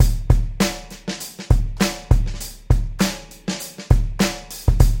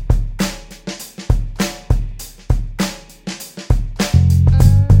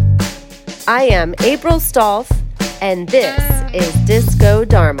I am April Stolf, and this is Disco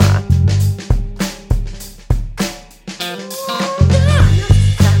Dharma.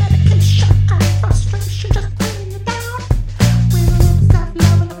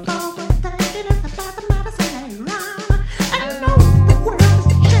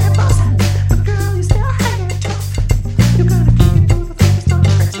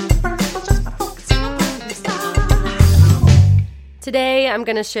 Today, I'm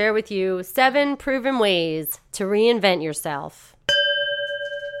going to share with you 7 proven ways to reinvent yourself.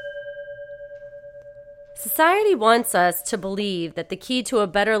 Society wants us to believe that the key to a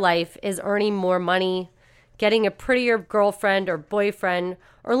better life is earning more money, getting a prettier girlfriend or boyfriend,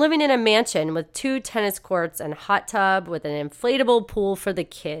 or living in a mansion with 2 tennis courts and a hot tub with an inflatable pool for the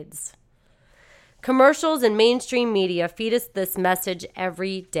kids. Commercials and mainstream media feed us this message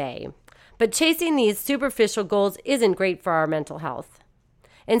every day. But chasing these superficial goals isn't great for our mental health.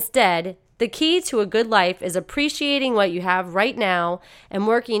 Instead, the key to a good life is appreciating what you have right now and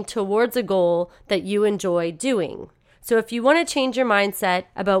working towards a goal that you enjoy doing. So if you want to change your mindset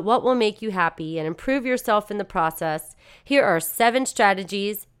about what will make you happy and improve yourself in the process, here are 7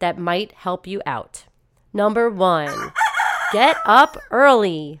 strategies that might help you out. Number 1, get up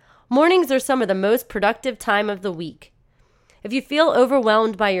early. Mornings are some of the most productive time of the week. If you feel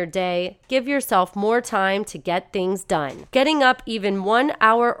overwhelmed by your day, give yourself more time to get things done. Getting up even 1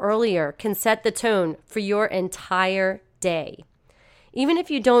 hour earlier can set the tone for your entire day. Even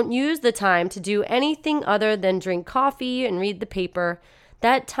if you don't use the time to do anything other than drink coffee and read the paper,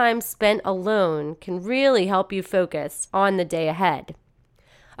 that time spent alone can really help you focus on the day ahead.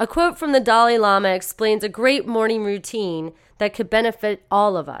 A quote from the Dalai Lama explains a great morning routine that could benefit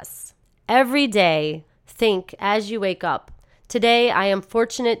all of us. Every day, think as you wake up, "Today, I am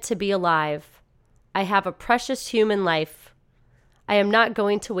fortunate to be alive. I have a precious human life. I am not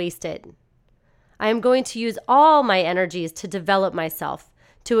going to waste it. I am going to use all my energies to develop myself,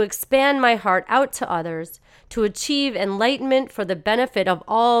 to expand my heart out to others, to achieve enlightenment for the benefit of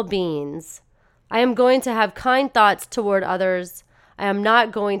all beings. I am going to have kind thoughts toward others. I am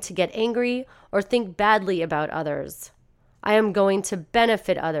not going to get angry or think badly about others. I am going to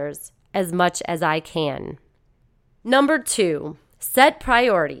benefit others as much as I can." Number 2, set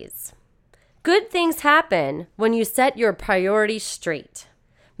priorities. Good things happen when you set your priorities straight.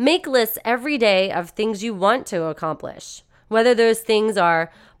 Make lists every day of things you want to accomplish, whether those things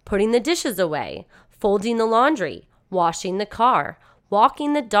are putting the dishes away, folding the laundry, washing the car,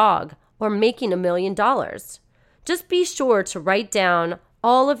 walking the dog, or making $1 million. Just be sure to write down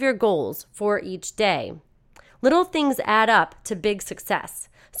all of your goals for each day. Little things add up to big success.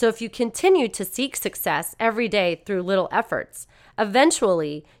 So if you continue to seek success every day through little efforts,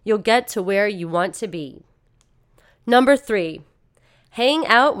 eventually you'll get to where you want to be. Number 3, hang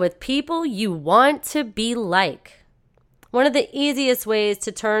out with people you want to be like. One of the easiest ways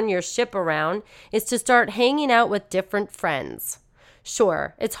to turn your ship around is to start hanging out with different friends.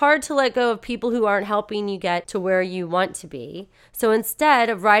 Sure, it's hard to let go of people who aren't helping you get to where you want to be. So instead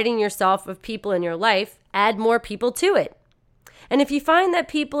of ridding yourself of people in your life, add more people to it. And if you find that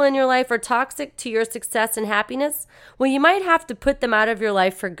people in your life are toxic to your success and happiness, well, you might have to put them out of your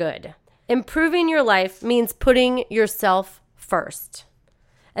life for good. Improving your life means putting yourself first.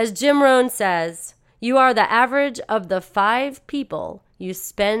 As Jim Rohn says, you are the average of the 5 people you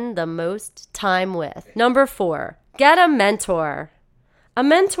spend the most time with. Number 4, get a mentor. A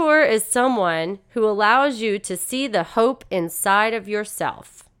mentor is someone who allows you to see the hope inside of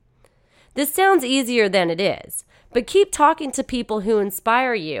yourself. This sounds easier than it is. But keep talking to people who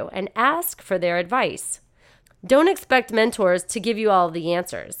inspire you and ask for their advice. Don't expect mentors to give you all the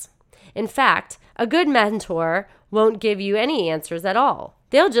answers. In fact, a good mentor won't give you any answers at all.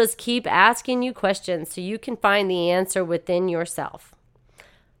 They'll just keep asking you questions so you can find the answer within yourself.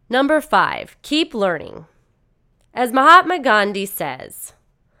 Number 5, keep learning. As Mahatma Gandhi says,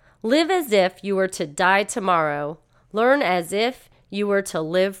 live as if you were to die tomorrow. Learn as if you were to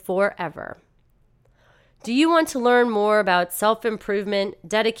live forever. Do you want to learn more about self-improvement,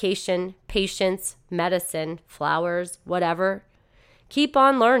 dedication, patience, medicine, flowers, whatever? Keep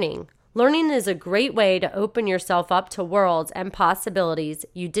on learning. Learning is a great way to open yourself up to worlds and possibilities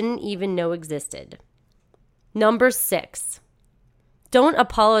you didn't even know existed. Number 6, don't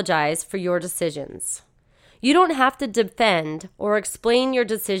apologize for your decisions. You don't have to defend or explain your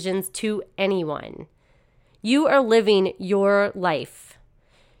decisions to anyone. You are living your life.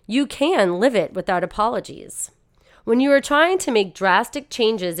 You can live it without apologies. When you are trying to make drastic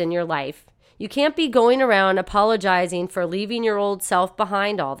changes in your life, you can't be going around apologizing for leaving your old self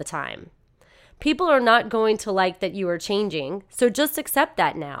behind all the time. People are not going to like that you are changing, so just accept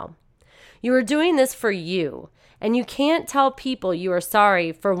that now. You are doing this for you, and you can't tell people you are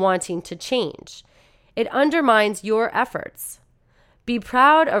sorry for wanting to change. It undermines your efforts. Be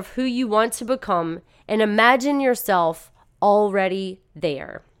proud of who you want to become and imagine yourself already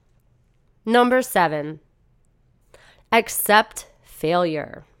there. Number 7, accept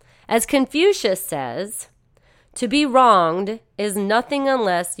failure. As Confucius says, to be wronged is nothing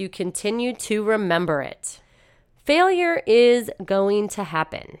unless you continue to remember it. Failure is going to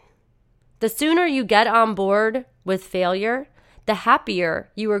happen. The sooner you get on board with failure, the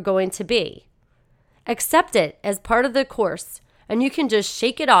happier you are going to be. Accept it as part of the course, and you can just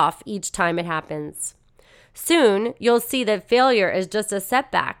shake it off each time it happens. Soon, you'll see that failure is just a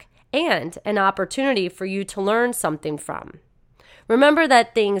setback and an opportunity for you to learn something from. Remember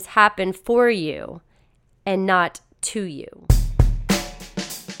that things happen for you and not to you.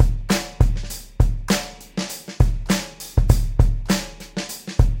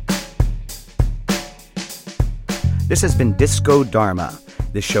 This has been Disco Dharma.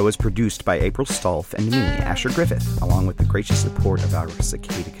 This show is produced by April Stolf and me, Asher Griffith, along with the gracious support of our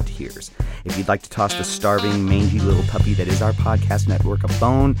Cicadaketeers. If you'd like to toss the starving, mangy little puppy that is our podcast network a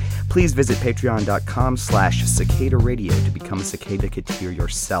bone, please visit patreon.com/Cicada Radio to become a Cicadaketeer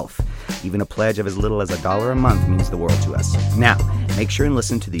yourself. Even a pledge of as little as $1 a month means the world to us. Now, make sure and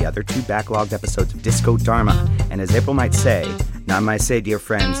listen to the other 2 backlogged episodes of Disco Dharma. And as April might say, namaste, dear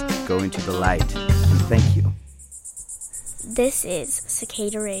friends, go into the light. And thank you. This is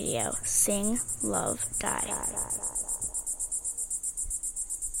Cicada Radio. Sing, love, die.